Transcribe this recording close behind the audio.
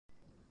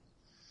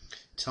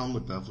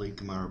Talmud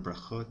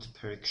Bavli-Berachot,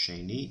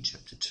 Ch.2,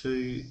 Chapter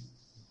 2,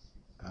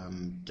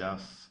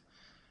 Daf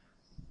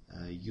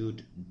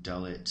Yud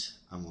Dalet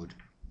Amud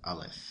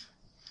Aleph,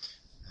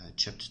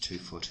 Chapter 2,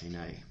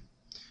 14a.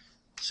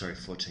 Sorry,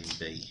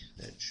 14b,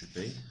 that should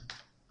be,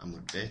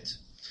 Amud Bet.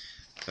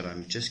 But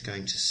I'm just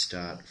going to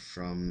start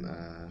from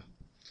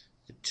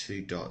the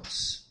two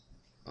dots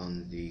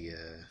on the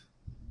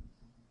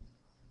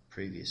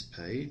previous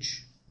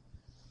page.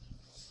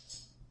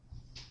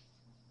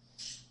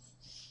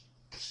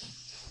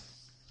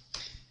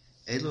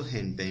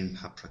 Elohen ben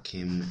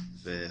paprakim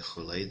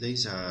vechole.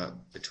 These are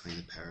between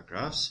the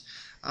paragraphs.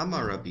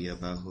 Amar Rabbi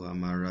Abahu,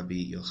 Amar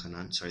Rabbi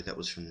Yochanan. Sorry, that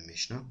was from the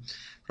Mishnah.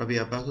 Rabbi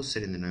Abahu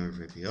said in the name of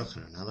Rabbi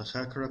Yochanan,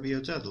 Halachaka Rabbi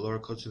Yehuda, the law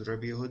quotes with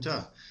Rabbi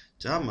Yehuda.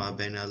 Dama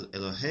ben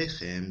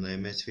Elohechem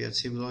le'emet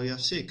v'yatziv lo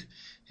yafsik.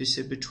 Who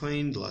said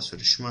between the last word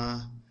of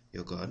Shema,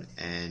 your God,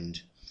 and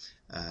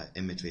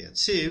emet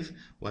v'yatziv,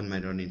 one may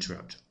not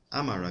interrupt.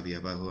 Amar Rabbi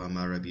Abahu,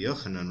 Amar Rabbi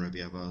Yochanan. Rabbi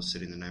Abahu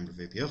said in the name of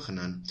Rabbi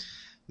Yochanan,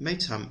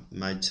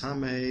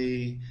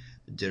 Maitame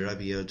de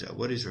Rabbi Yehuda.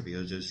 What is Rabbi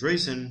Yehuda's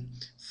reason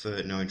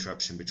for no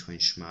interruption between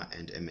Shema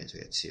and Emet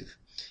V'Yatziv?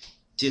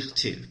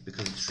 Dichtiv,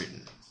 because it's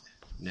written.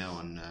 Now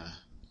on the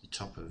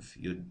top of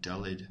Yud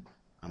Daled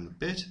Amud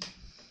Bet.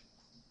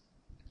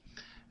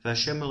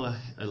 V'Hashem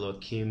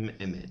Elokim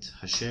Emet.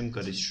 Hashem,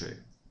 God is true.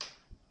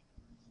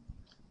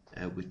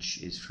 Which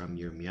is from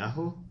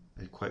Yirmiyahu,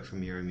 a quote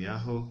from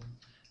Yirmiyahu,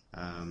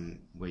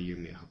 where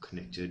Yirmiyahu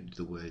connected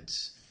the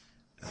words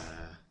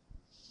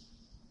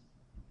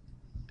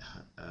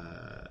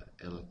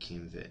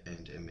Elokim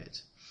and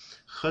Emet.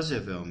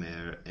 Chazer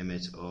ve'omer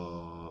Emet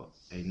or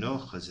Eino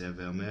chazer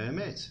ve'omer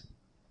Emet.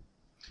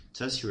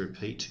 Does he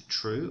repeat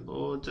true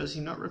or does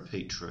he not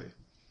repeat true?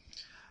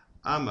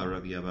 Amar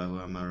Rabbi Abahu,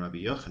 Amar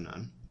Rabbi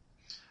Yochanan.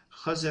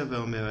 Chazer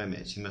ve'omer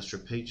Emet. He must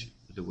repeat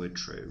the word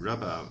true.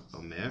 Rabbi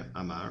Omer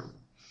Amar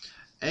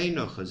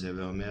Eino chazer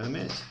ve'omer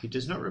Emet. He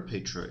does not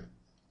repeat true.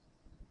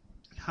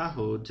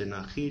 Hahu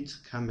denachit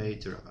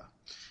kamei derabba.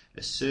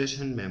 A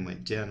certain man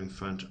went down in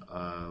front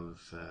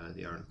of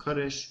the Aron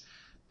Kodesh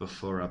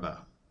before Rabbah,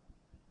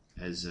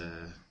 as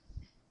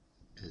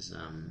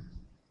Shliach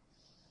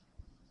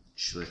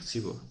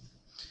Tzibur.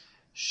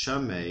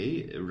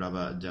 Shamei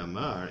Rabbah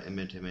Damar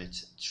Emet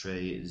Emet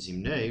Trei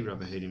Zimnei.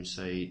 Rabbah heard him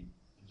say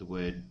the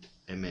word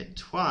Emet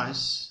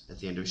twice at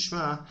the end of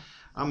Shema.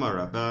 Amar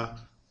Rabbah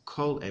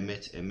Kol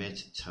Emet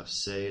Emet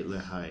Tafsei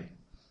Lehai.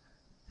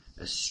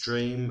 A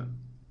stream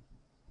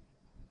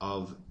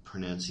of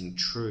pronouncing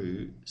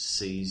true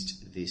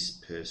seized this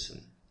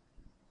person.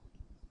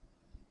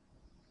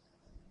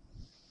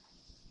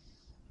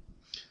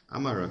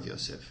 Amar Rav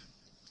Yosef,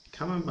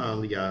 Kama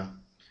Malia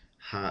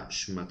ha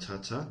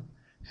Shmatata.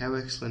 How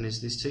excellent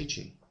is this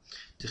teaching?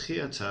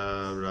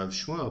 T'chiata Rav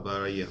Shmuel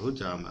bar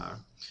Yehuda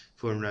Amar.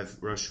 For when Rav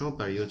Shmuel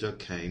bar Yehuda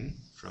came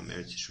from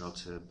Eretz Yisrael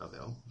to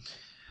Babel,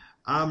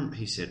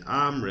 he said,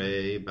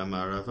 Amre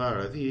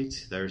b'marava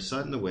ravit. They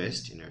reside in the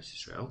west in Eretz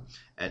Yisrael.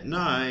 At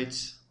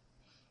night,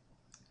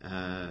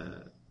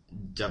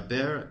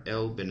 Daber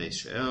el bnei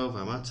Israel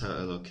v'amata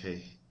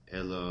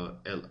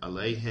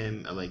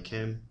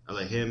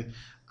aleichem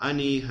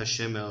ani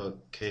Hashem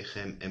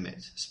Elokechem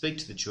emet. Speak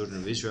to the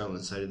children of Israel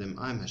and say to them,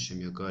 I am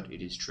Hashem your God,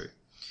 it is true.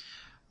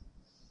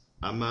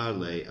 Amar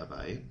le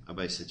Abai.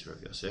 Abai said to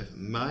Rav Yosef,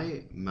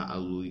 Mai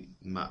ma'al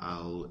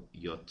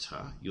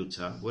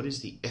yuta. What is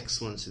the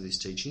excellence of this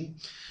teaching?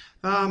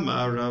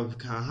 Amar Rav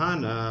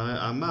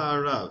Kahana.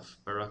 Amar Rav.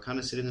 Rav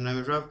Kahana said in the name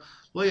of Rav,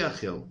 Lo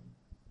yachil.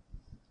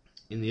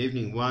 In the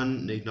evening,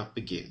 one need not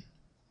begin.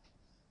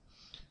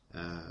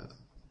 Ve'im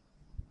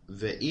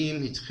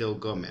hitchil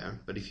gomer.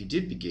 But if he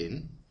did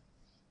begin,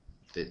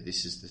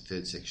 this is the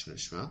third section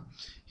of Shema,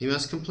 he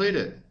must complete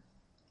it.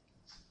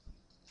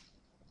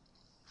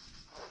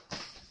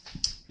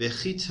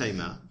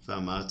 Ve'chitema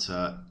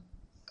v'amata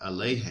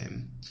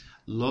aleihem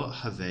lo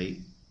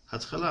havei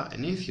hatchala.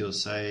 And if you'll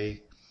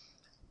say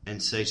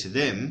to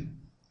them,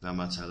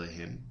 v'amata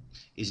aleihem,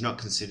 is not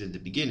considered the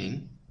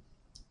beginning,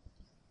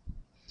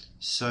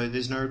 so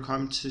there's no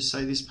requirement to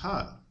say this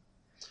part.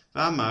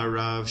 Amar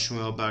Rav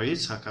Shmuel bar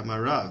Yitzchak Amar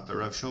Rav. But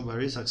Rav Shmuel bar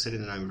Yitzchak said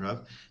in the name of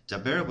Rav,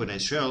 Daber b'nei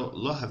Israel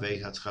lo havei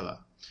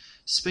hatchala.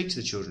 Speak to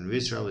the children of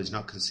Israel is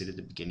not considered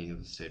the beginning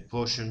of the third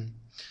portion.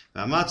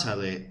 V'amat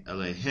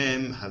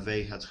aleihem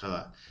havei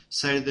hatchala.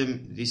 Say to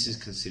them, this is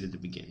considered the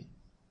beginning.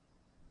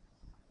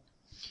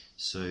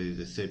 So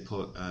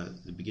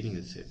the beginning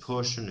of the third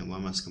portion, and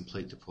one must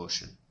complete the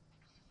portion.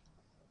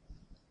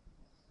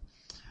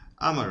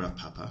 Amar Rav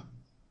Papa.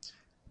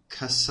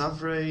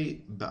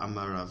 Kasavre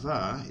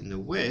ba'amarava, in the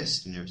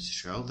west, in Eretz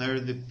Yisrael, they are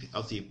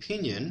of the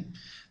opinion,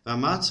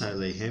 v'amata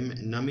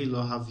alehem nami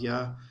lo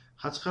havya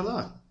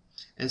hatchala.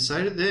 And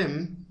say to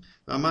them,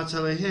 v'amata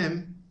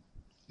alehem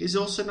is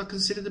also not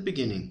considered the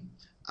beginning.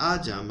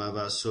 Adam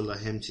avasu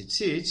lahem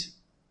tzitzit,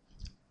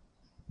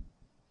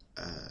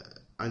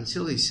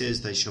 until he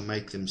says they shall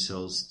make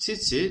themselves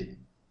tzitzit.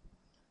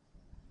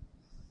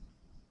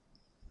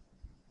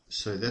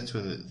 So that's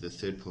when the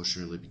third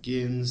portion really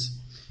begins.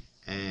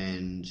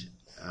 And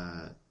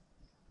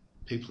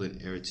people in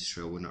Eretz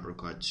Israel were not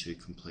required to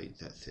complete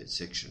that third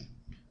section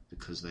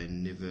because they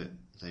never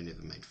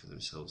made for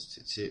themselves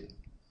tzitzit.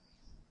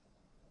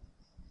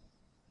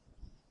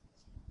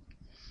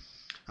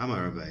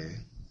 Amar Abaye,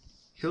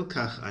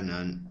 Hilkach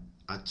anan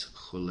at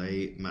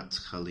chulei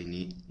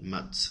matchalinan.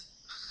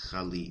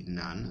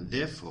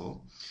 Therefore,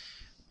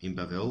 in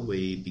Bavel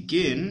we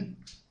begin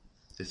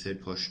the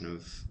third portion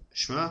of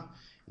Shema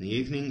in the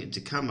evening,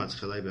 Dekam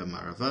matchalei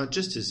b'marava,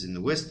 just as in the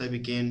west they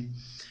begin.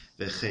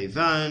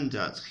 V'cheivan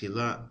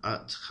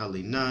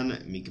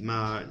atchalinan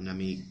migmar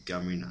nami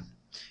gamrinan.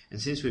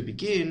 And since we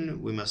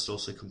begin, we must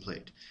also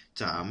complete.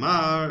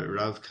 Ta'amar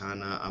Rav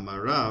Kana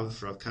Amar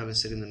Rav. Rav Kana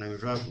said in the name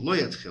of Rav, Lo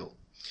yatchil.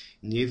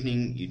 In the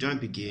evening, you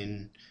don't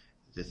begin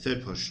the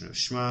third portion of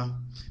Shema.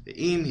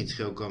 Ve'im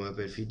hitchil gomer,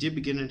 but if he did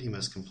begin it, he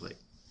must complete.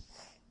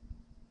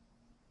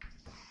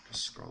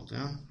 Just scroll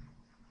down.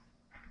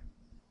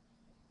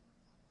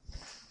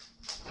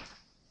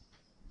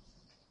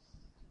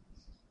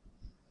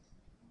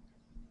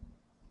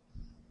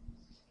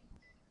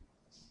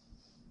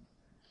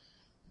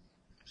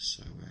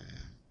 So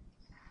we're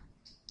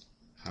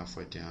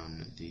halfway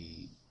down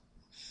the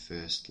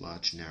first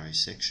large narrow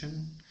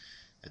section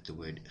at the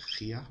word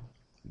Chia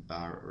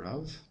Bar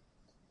Rav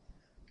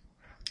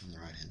on the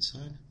right hand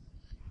side.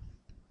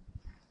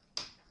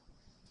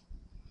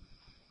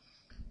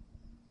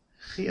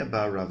 Chia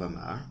Bar Rav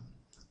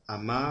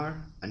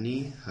Amar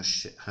Ani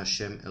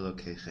Hashem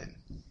Elokeichem.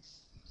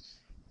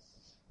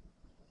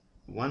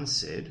 One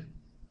said,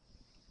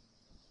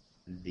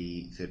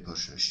 the third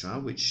portion of Shema,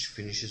 which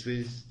finishes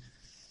with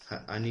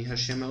Ani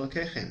Hashem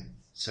Elokeichem.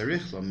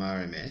 Tzarich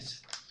lomar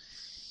emet.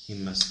 He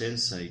must then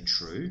say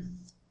true,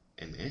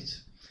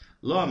 emet.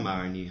 Lo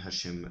amar Ani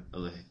Hashem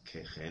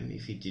Elokeichem.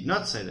 If he did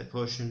not say that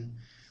portion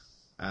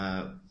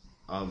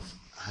of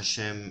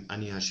Hashem,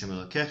 Ani Hashem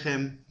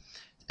Elokeichem,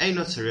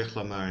 eino tzarich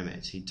lomar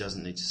emet. He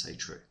doesn't need to say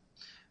true.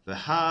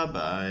 V'ha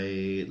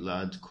ba'ai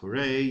lad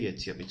korei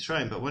yetziat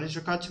Mitzrayim. But one is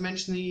required to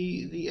mention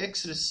the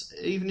Exodus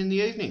even in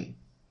the evening.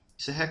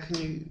 So how can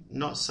you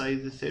not say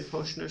the third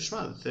portion of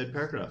Shema, the third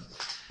paragraph?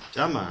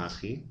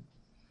 Damahachi.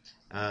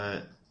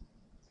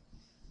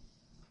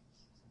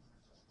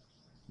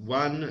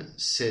 One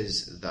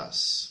says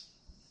thus: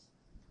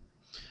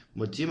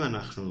 Modim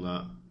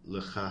anachnu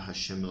lecha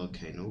Hashem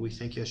Elokeinu. We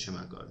thank you, Hashem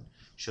our God.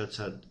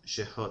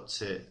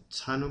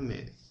 Shehotzetanu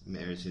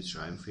me'eretz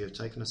Mitzrayim, for you have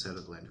taken us out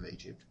of the land of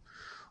Egypt.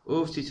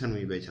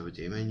 Uvtitanu mibeit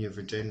avodim, and you have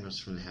redeemed us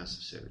from the house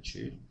of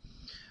servitude.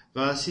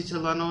 V'asita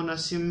lano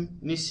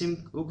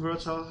nisim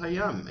ugvrot al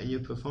hayam, and you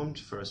have performed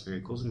for us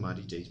miracles and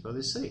mighty deeds by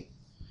the sea.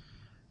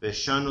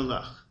 V'shanu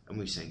lach, and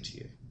we sang to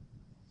you.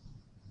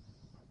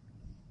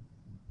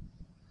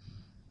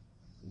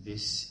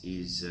 This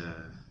is a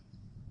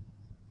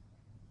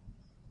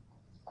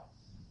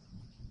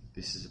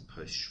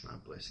post-Shema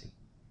blessing.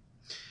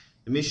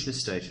 The Mishnah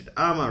stated,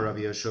 Amar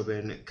Rabbi Yoshua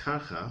ben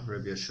Karcha,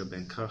 Rabbi Yoshua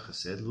ben Karcha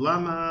said,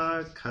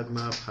 Lama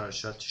kadma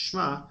parashat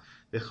Shema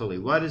v'choli.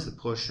 Why does the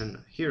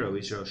portion, Hero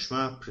Israel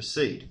Shema,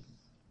 precede?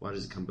 Why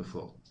does it come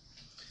before?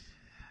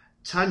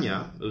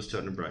 Tanya, it was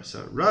taught in a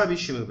brisa, Rabbi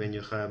Shimon ben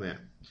Yochai Omer,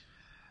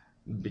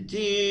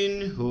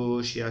 B'din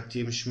hu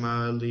shiaktim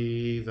Shema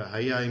li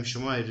v'hayayim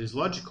Shema. It is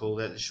logical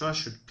that the Shema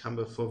should come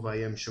before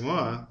Vayem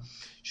Shema,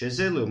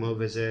 shezeh lumo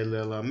v'zeh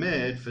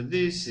lelamed, for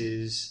this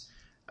is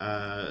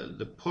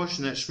the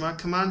portion that Shema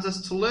commands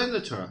us to learn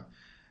the Torah.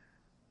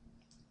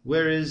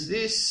 Whereas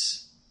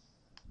this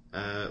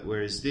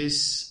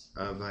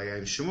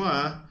Vayem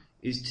Shema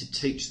is to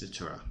teach the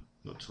Torah,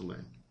 not to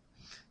learn.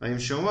 Vayem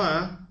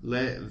Shema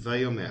le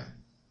Vayomer.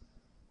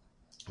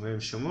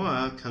 Vayem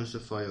Shema comes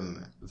before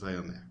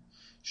Vayomer.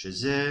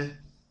 Shezeh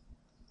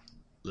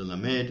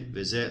lelamed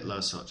v'zeh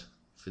lasot.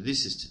 For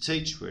this is to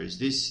teach, whereas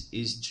this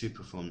is to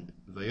perform.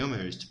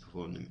 Vayomer is to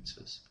perform the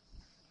mitzvahs.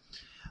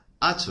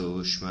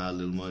 Ato Shema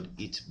lilmod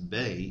it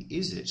bei.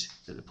 Is it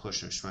that the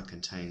portion of Shema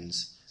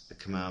contains the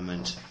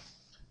commandment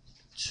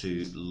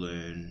to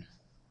learn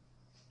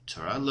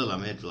Torah,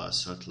 lelamed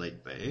v'lasot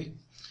leit bei,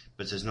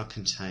 but does not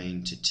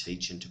contain to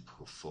teach and to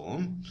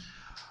perform?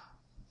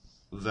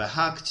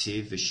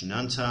 V'haktiv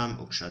v'shinantam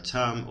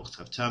ukshatam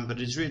uchtavtam, but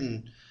it is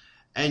written,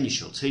 and you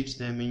shall teach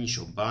them, and you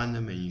shall bind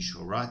them, and you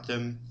shall write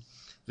them.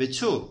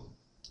 V'tu,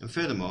 and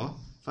furthermore,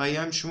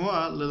 v'ayam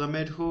Shema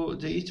lelamed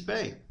deit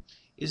bei.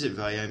 Is it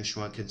Vayam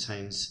Shema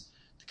contains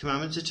the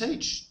commandment to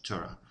teach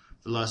Torah?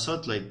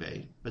 V'lasot leit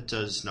bei, but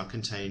does not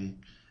contain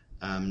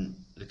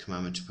the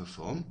commandment to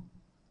perform.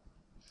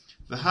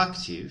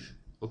 V'haktiv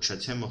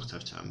ukshatem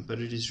uchtavtam, but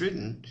it is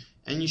written,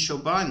 and you shall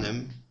bind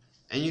them,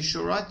 and you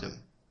shall write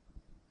them.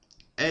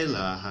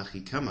 Ela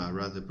hachikama,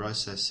 rather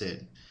Brisa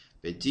said,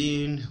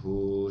 Bedin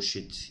hu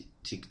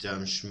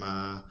shitikdam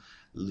Shema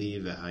li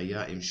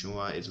v'haya im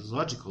Shema. It is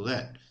logical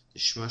that the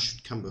Shema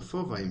should come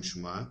before Vayim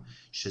Shema,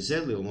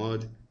 shezeh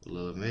lilmod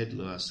lelamed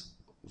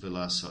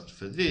v'lasot.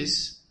 For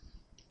this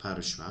part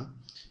of Shema,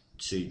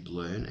 to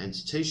learn and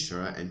to teach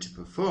Torah and to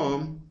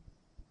perform,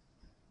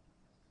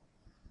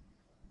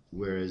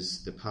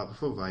 whereas the part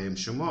before Vayim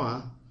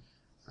Shema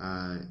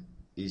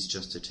is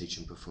just to teach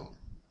and perform.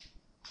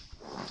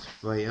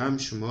 Vayam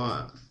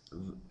Shema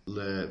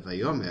le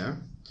Vayomer,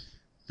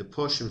 the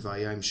portion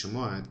Vayam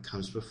Shema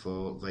comes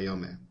before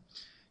Vayomer.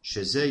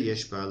 Shezeh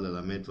yesh ba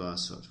lelamed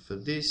v'asot. For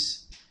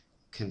this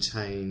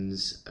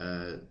contains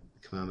a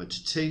commandment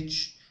to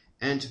teach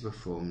and to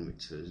perform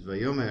mitzvahs.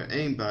 Vayomer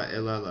ein ba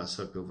ela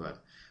la'asot bilvad.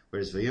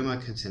 Whereas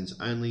Vayomer contains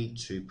only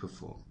to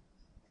perform.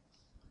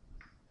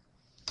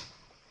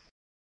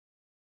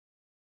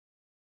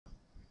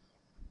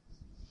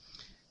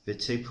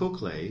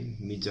 V'tepukle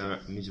mid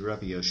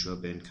Rabbi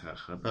Yoshua ben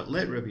Karcha. But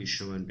let Rabbi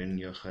Shimon ben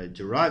Yochai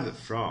derive it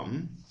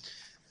from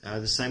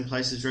the same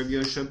place as Rabbi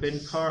Yoshua ben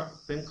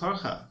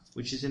Karcha,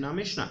 which is in our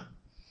Mishnah.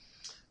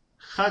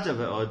 Chada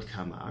ve'od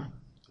kamar,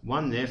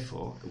 one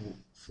therefore,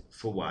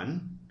 for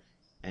one,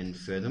 and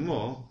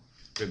furthermore,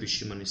 Rabbi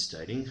Shimon is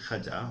stating,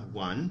 Chada,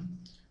 one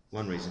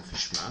reason for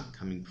Shema,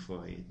 coming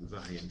before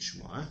Vayam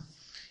Shema,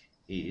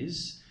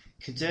 is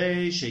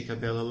Kedei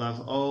sheikabel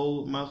alav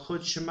ol malchut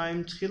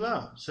shemaim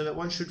tchila, so that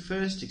one should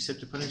first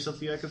accept upon himself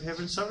the yoke of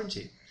heaven's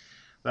sovereignty.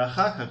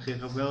 V'achar kach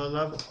yikabel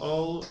alav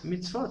ol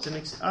mitzvot, and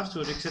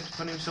afterward accept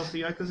upon himself the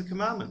yoke of the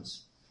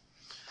commandments.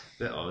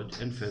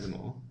 Ve'od, and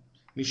furthermore,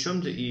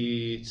 Mishom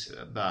de'it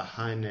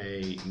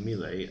b'hainei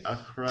mile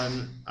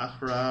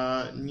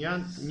achra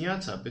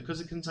nyata,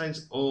 because it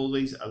contains all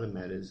these other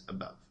matters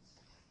above.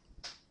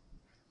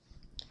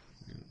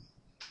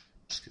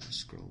 Just going to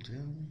scroll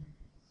down.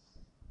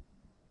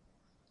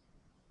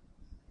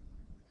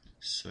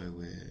 So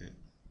we're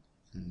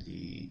in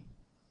the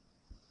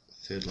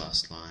third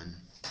last line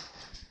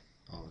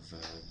of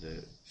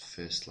the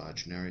first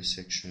large narrow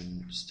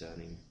section,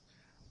 starting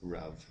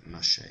Rav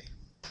Mashe.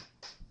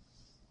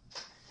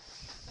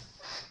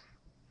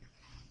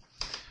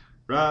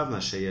 Rav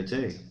Mashe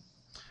Yadeh.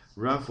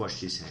 Rav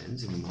washed his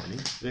hands in the morning.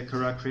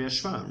 V'kara kriya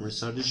Shema,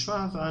 recited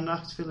Shema,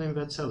 v'anach tefillin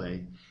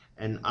v'tzaleh,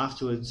 and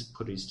afterwards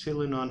put his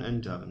tefillin on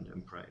and davened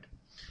and prayed.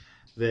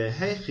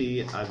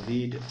 V'hechi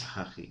avid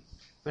hachi.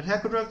 But how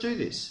could Rav do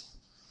this?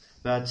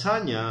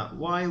 V'atanya,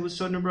 why was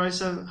taught in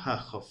Brisa,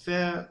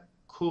 hachofer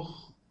kuch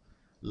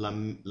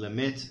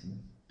lamet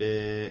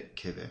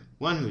bekever,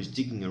 one who is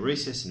digging a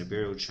recess in a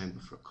burial chamber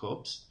for a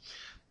corpse.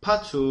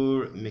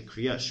 Patur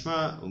mikriyat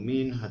Shema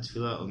umin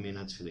hatfila umin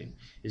hatfilin,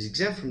 is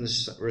exempt from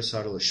the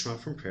recital of Shema,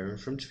 from prayer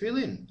and from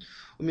tefillin.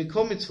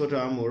 Umikol mitzvot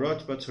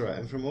amorot b'Torah,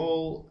 and from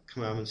all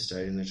commandments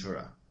stated in the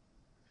Torah.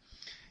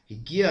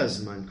 Higia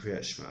zman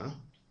kriyat Shema,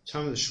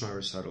 time of the Shema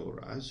recital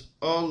arrives.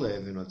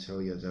 Olev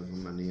v'notel yadav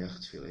u'maniach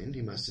tefillin,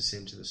 he must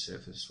descend to the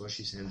surface, wash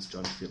his hands,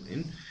 don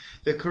tefillin.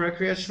 V'kara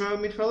kriyat Shema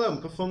u'mitpalel,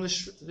 and perform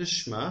the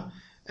Shema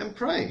and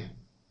pray.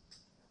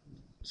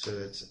 So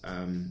that's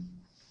when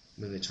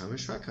the time of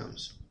Shema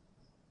comes.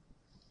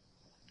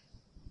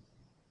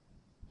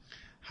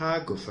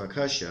 Ha gufa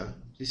kasha,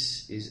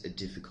 this is a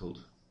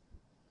difficulty.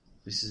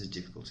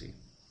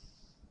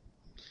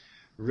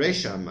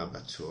 Reisha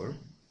mabatur,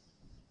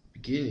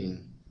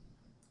 beginning,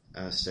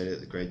 stated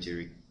that the great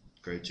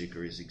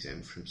digger is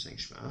exempt from saying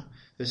Shema.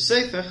 The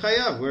Sefer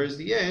chayav, whereas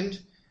the end,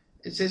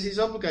 it says he's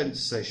obligated to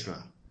say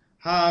Shema.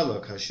 Ha lo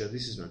kasha,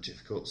 this is not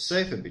difficult.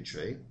 Sefer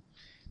bitri,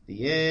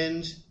 the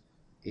end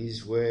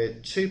is where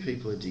two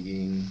people are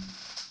digging,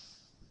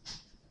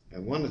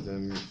 and one of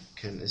them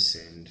can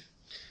ascend.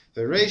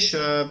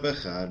 V'reisha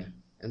bechad,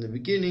 and the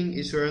beginning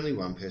is where only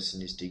one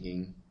person is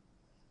digging,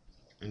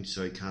 and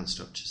so he can't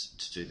stop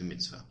to do the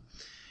mitzvah.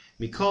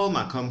 Mikol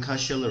makom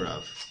kasha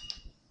l'Rav.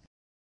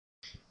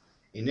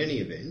 In any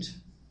event,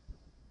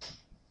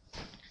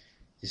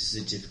 this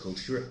is a difficult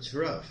to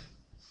Rav.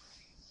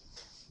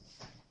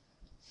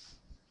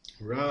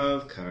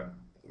 Rav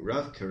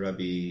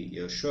karabi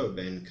Yoshua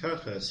ben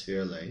Karcha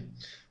sfirle.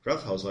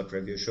 Rav holds like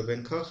Rabbi Yoshua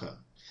ben Karcha.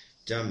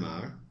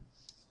 Damar.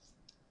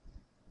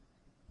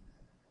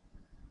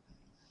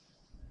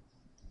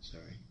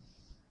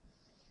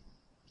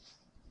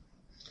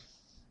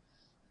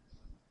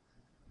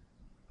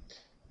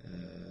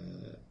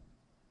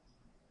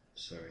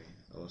 Sorry,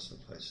 I lost my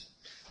place.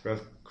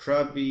 Rav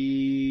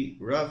Karabi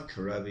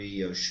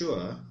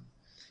Yoshua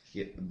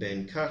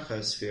ben Karcha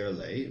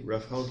sfirle.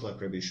 Rav holds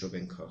like Rabbi Yoshua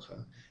ben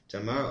Karcha.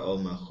 Damar ol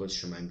malchut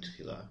shemaim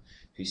tchila,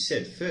 who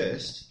said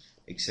first,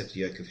 accept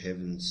the yoke of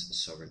heaven's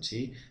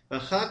sovereignty,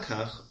 v'achar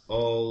kach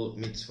ol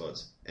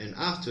mitzvot, and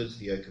afterwards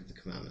the yoke of the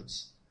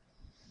commandments.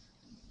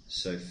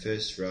 So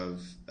first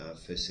Rav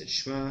first said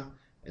Shema,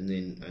 and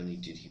then only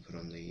did he put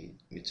on the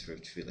mitzvah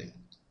of tefillin,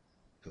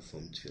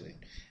 perform tefillin.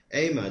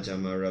 Eima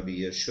damar Rabbi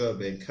Yoshua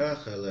ben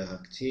Karcha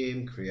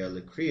lehaktim kriya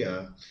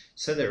lekriya,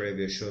 so that Rabbi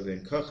Yoshua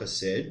ben Karcha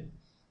said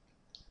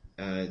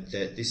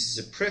that this is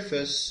a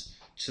preface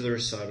to the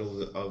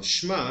recital of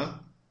Shema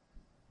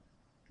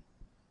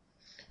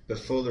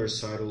before the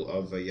recital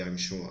of Vayam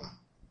Shema.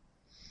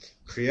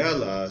 Kriya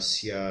la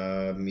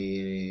sya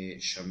mi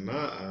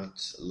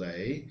shama'at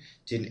le.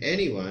 Did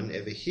anyone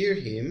ever hear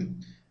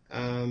him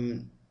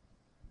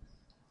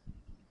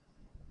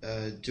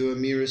do a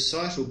mere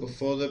recital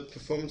before the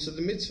performance of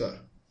the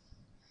mitzvah?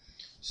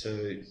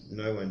 So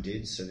no one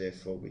did, so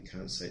therefore we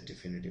can't say it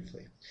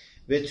definitively.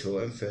 Veto,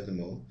 and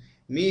furthermore,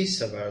 Mi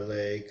savar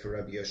le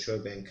Rabbi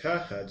Yoshua ben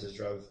Kacha. Does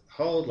Rav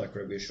hold like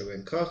Rabbi Yoshua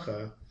ben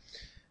Kacha?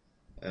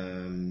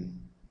 Who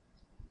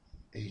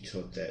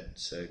taught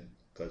that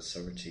God's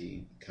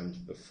sovereignty comes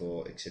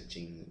before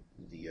accepting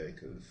the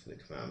yoke of the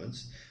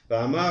commandments.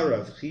 Ba'amar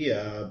Rav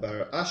Chia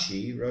bar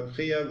Ashi. Rav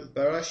Chia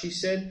bar Ashi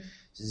said,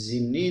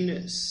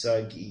 Zimnin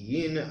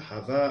sagiyin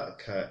hava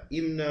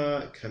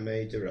ka'imna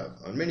kamei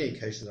derav. On many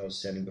occasions I was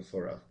standing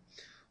before Rav.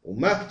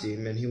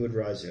 Umakdim, and he would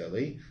rise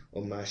early.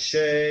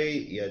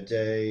 Umashe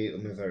yadei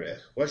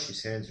umevarech. Wash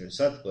his hands and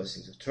recite the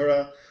blessings of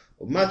Torah.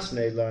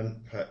 Umatnei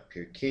lan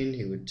pirkin.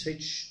 He would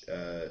teach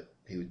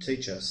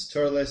us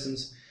Torah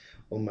lessons.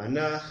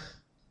 Umanach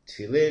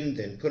tefillin.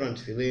 Then put on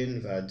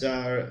tefillin.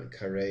 V'adar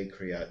karei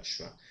kriyat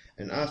shema.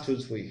 And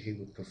afterwards he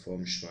would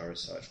perform Shema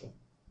recital.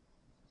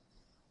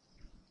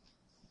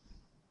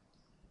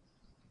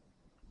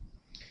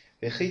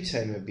 And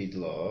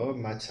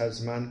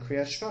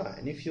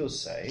if you'll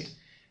say,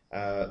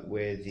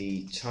 where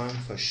the time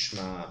for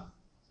Shema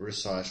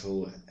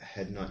recital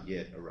had not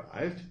yet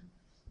arrived,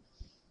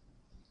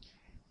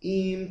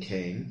 Im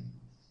came,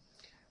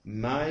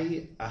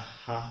 Mai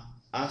ashadte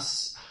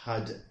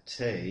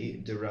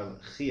de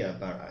Rav Chia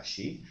bar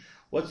Ashi.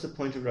 What's the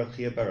point of Rav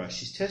Chia bar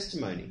Ashi's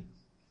testimony?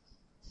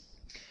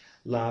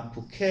 La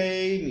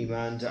pukei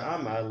miman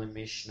da'amar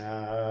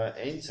lemishnah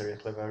ein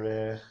tzarich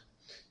levarech.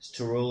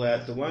 To rule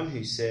out the one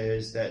who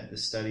says that the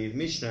study of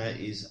Mishnah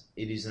it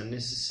is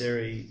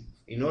unnecessary.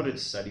 In order to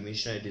study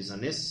Mishnah, it is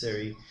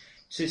unnecessary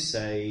to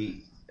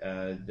say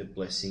the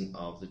blessing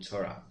of the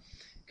Torah.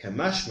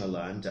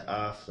 Kamashmalan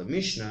da'af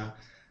lemishnah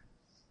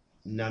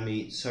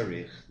nami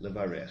tzarich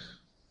levarech.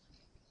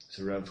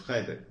 So Rav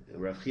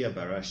Chia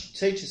bar Ashi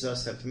teaches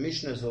us that for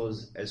Mishnah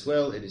as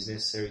well, it is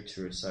necessary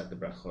to recite the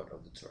brachot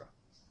of the Torah.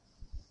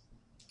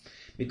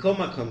 Mikol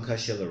makom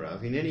kashel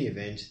Rav. In any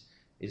event,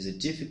 is a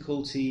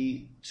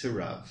difficulty to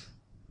Rav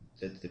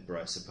that the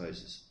Braisa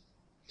supposes.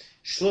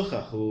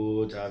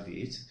 Shluchahu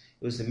David.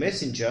 It was the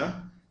messenger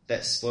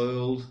that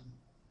spoiled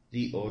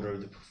the order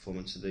of the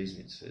performance of these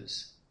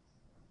mitzvahs.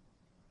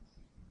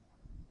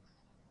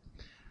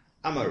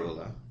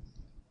 Amarula.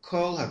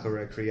 Kol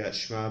hakoreh kriyat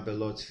shema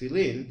belo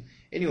tefillin.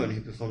 Anyone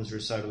who performs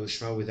recital of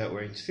Shema without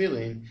wearing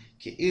tefillin,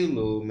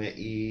 ki'ilu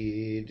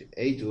me'id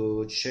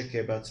edud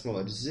sheker batzmo.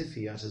 It is as if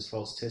he utters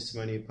false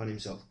testimony upon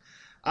himself.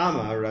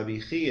 Amar Rabbi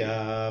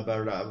Chia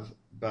bar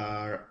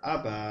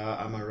Abba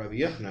Amar Rabbi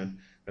Yochanan.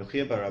 Rabbi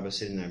Chia bar Abba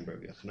said in the name of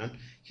Rabbi Yochanan,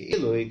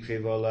 Ki'ilui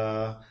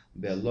krivola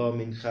belo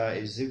mincha.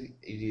 It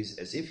is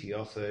as if he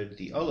offered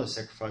the olah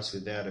sacrifice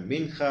without a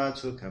mincha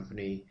to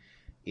accompany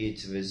it,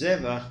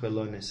 v'zevach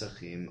belo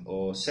nesachim,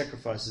 or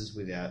sacrifices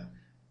without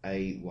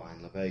a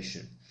wine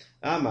libation.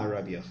 Amar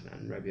Rabbi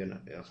Yochanan. Rabbi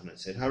Yochanan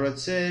said,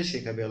 Haratzeh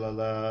shekabel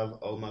alav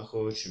ol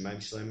malchut shemaim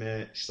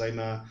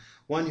shlema.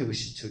 One who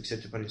wishes to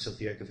accept upon himself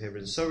the yoke of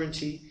heaven's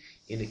sovereignty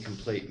in a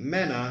complete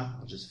manner.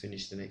 I'll just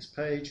finish the next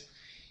page.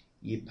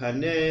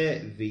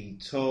 Yipaneh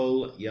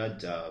v'tol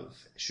yadav.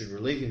 Should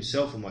relieve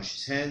himself and wash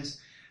his hands.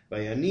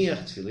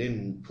 Vayaniach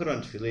tefillin. Put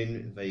on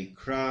tefillin.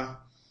 Vayikra.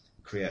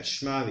 Kriyat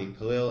Shema.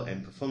 V'yipalel.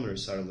 And perform the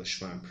recital of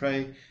Shema and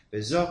pray.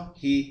 V'zoh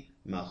hi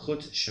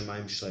malchut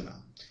shemaim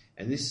shlema.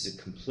 And this is a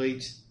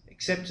complete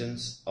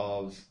acceptance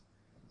of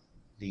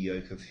the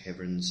yoke of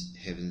heaven's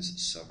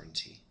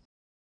sovereignty.